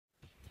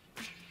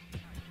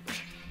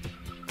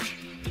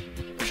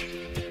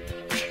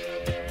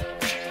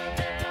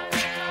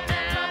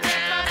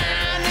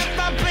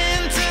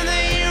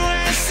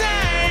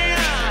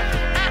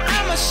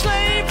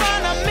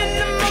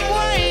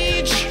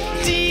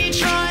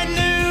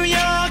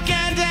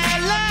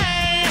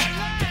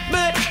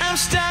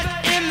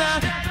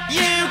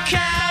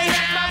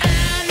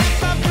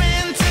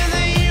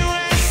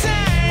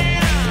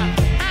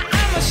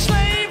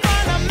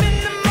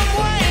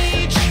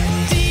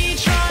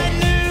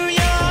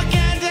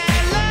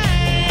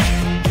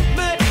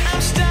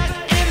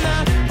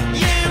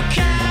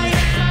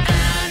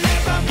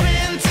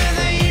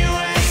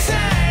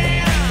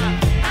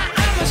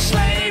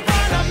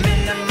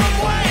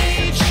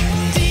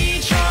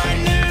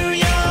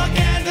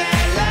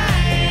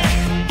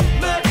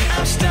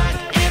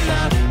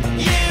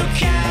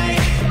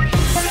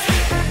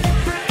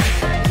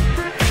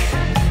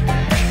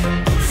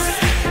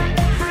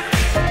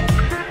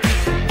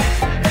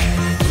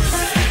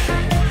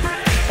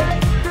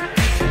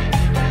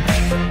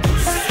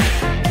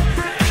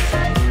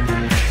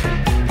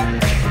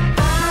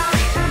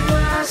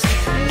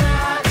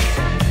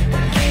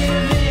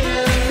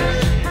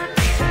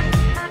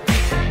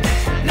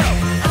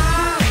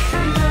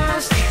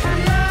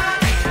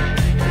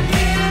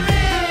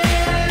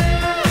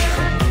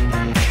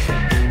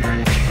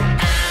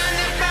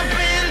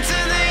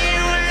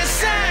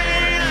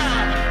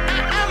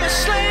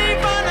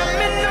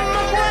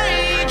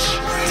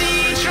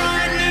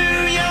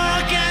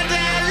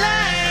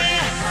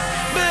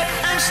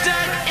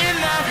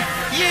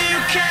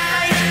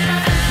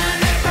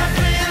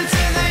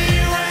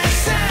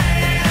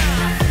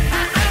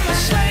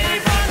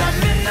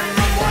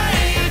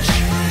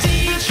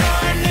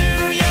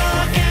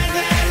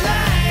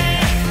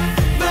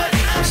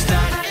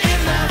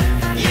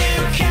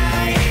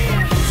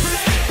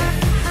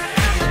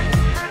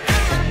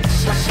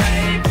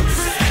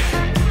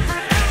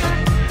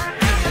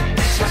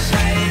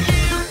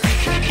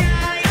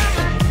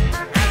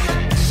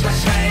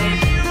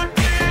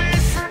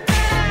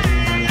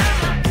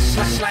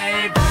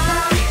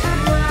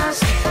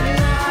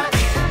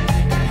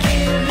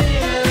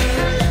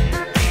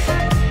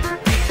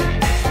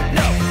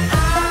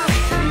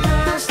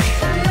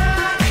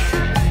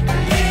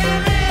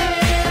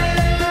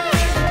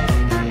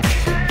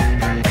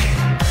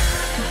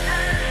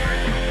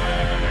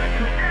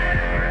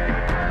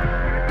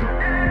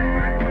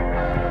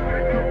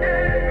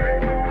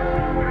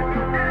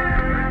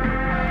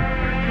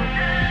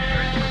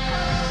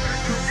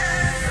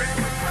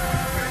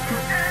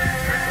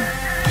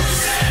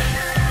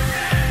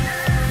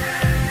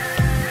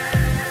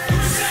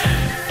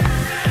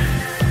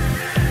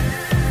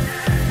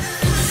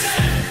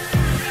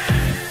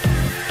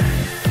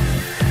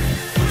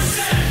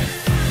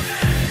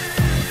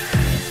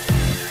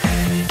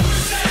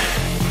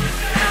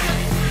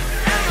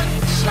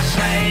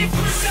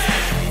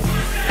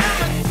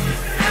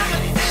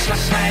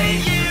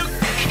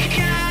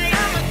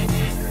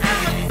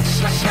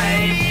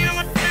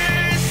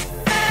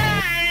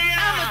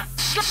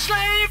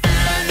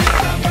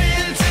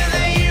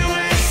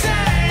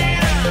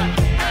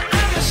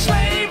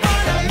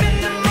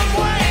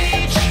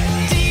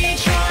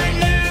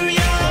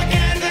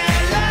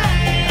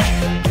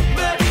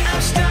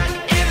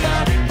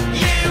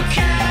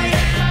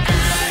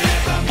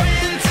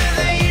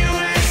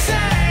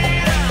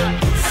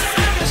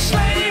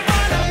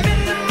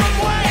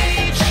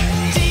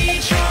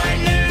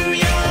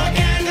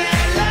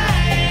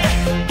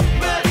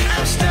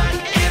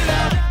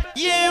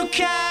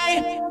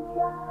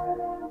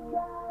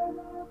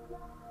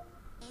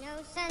Ain't no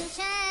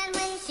sunshine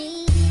when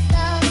she's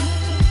gone.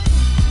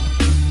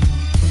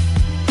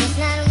 It's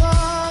not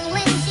warm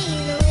when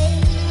she's away.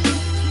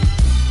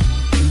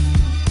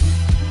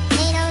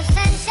 Ain't no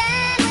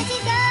sunshine when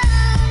she's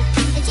gone,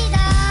 and she's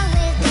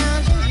always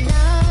gone too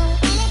long.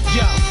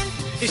 Yo,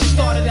 it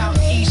started out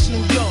in East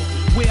New York,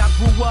 where I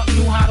grew up,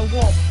 knew how to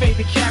walk.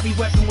 Favorite carry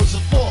weapon was a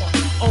fork.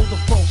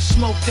 Older folks,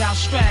 smoked out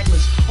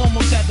stragglers.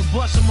 Almost had to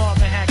bust a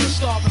Marvin Hacker,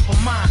 starving for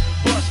mine.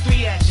 Bust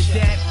 3 at your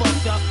dad,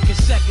 fucked up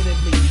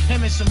consecutively.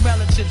 Him and some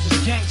relatives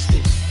was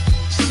gangsters,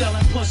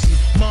 selling pussy.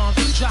 Moms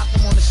dropped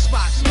him on the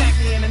spot,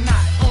 smacked me in the knot.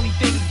 Only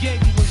thing he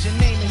gave me was your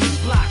name and his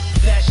blocks.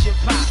 That's your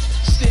pop.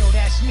 Still,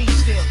 that's me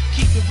still.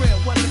 Keep it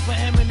real, wasn't for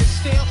him and his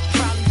still,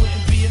 probably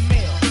wouldn't be a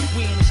male.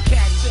 We in his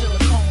caddy,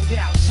 siliconed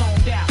out,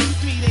 zoned out.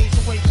 3 days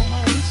away from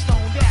home,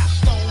 stoned out,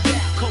 stoned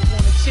out. Coke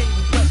on the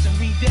table, pressing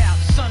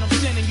redoubt. Son, I'm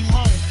sending you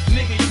home,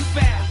 nigga, you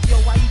foul. Yo,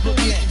 why you doing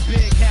getting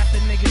big? Half the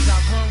niggas I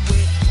run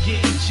with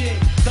getting jig.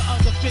 The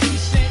other 50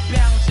 cent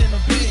balance in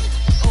a bid.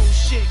 Oh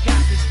shit, got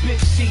this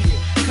bitch seated.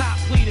 Cop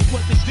pleaded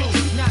what to do,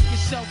 knock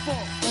yourself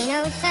off. Ain't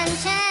no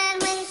sunshine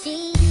when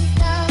she's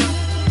gone.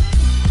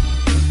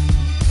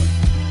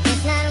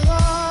 It's not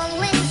warm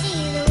when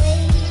she's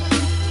away.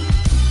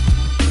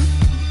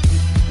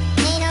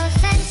 Ain't no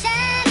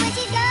sunshine when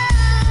she's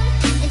gone,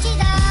 and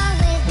she's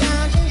always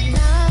gone too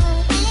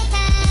long.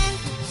 Anytime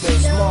she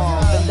Miss goes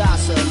Mom, away.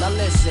 Vanessa, now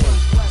listen.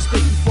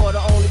 Speak before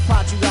the only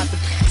pot you got the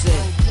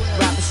in.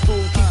 Rapping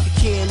school, keep the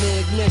key in the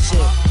ignition.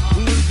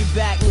 We need you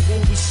back, nigga,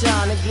 we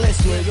shine and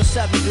glistening. Your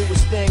 7-bit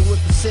was thing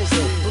with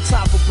precision. No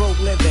time for broke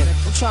living.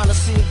 I'm trying to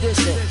see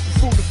addition.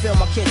 Food to fill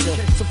my kitchen.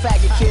 Some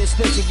faggot kids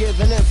snitching,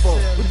 giving info.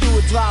 We do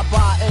a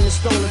drive-by in a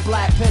stolen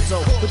black Pinto.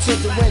 With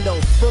tinted window,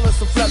 bullets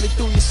will flood me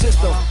through your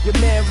system. Your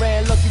man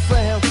ran lucky for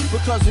him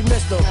because we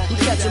missed him. We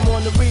catch him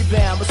on the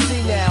rebound, but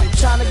see now, I'm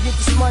trying to get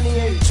this money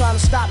and you trying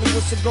to stop me.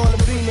 What's it gonna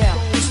be now?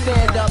 You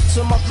stand up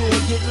to my crew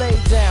and get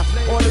laid down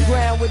on the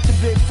ground with the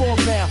big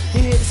 4-pound.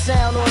 You hear the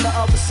sound on the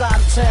other side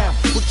of town.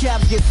 Where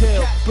caps get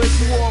peeled, break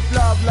you off,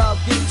 love,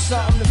 give you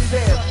something to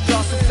feel.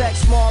 Lost effect,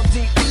 small,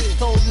 deep,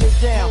 holding it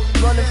down.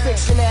 Running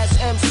fiction ass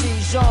MC,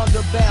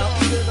 genre bound.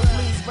 Either the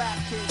please rap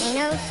kids. Ain't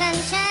no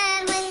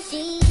sunshine when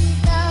she's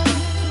gone.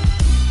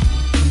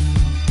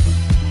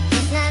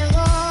 It's not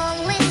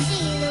warm when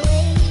she's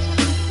away.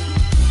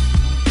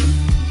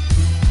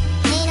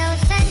 Ain't no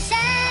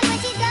sunshine when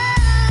she's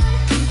gone,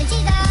 and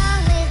she's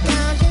always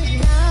gone too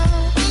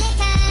long.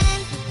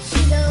 Anytime she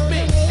goes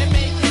Big away. and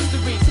make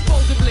history,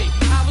 supposedly.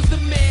 I was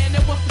the man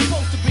that was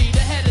supposed to be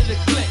the head of the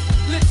clique.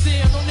 Let's see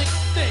no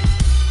niggas think.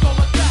 Go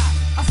or die.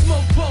 I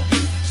smoke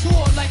bogey,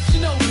 swore like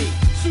Shinobi.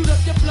 Shoot up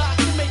your block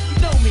to make you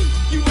know me.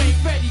 You ain't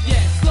ready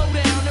yet. Slow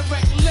down and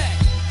recollect.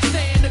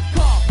 Stay in the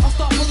car. I'll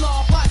start a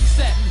law body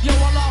set. Yo,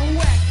 Allahu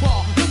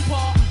Akbar. The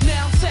bar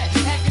now set.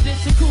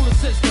 Academic cooler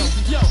system.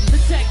 Yo, the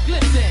tech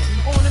glisten.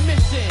 On a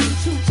mission.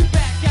 Shoot your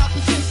back out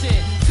position.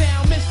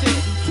 Sound missing.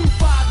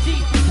 2-5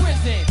 deep in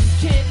prison.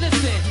 Can't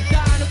listen.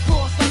 Dying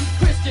across like a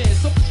Christian.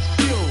 So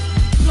you.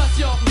 Plus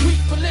your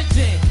weak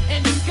religion.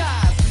 In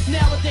disguise.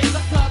 Nowadays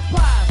I cut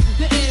pies.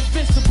 The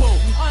invincible.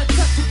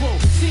 Untouchable.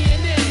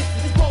 CNN.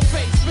 It's both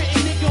race.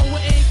 Written nigga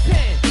with ink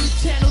pen.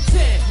 Channel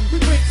 10. We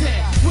bring 10.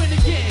 Win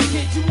again.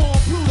 Kid, you on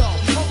Pluto.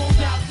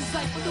 Almost out the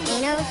cycle.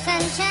 Ain't no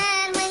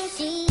sunshine when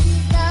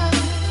she's gone.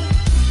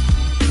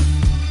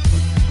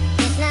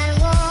 It's not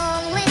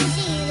warm when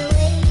she's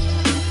away.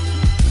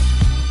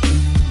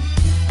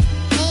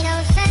 Ain't no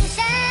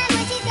sunshine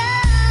when she's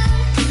gone,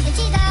 and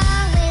she's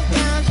always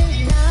gone too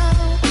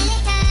long.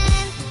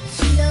 Anytime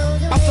she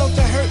goes away. I felt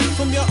the hurt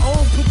from your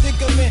own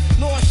predicament.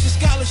 Lost your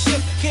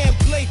scholarship, can't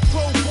play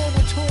pro ball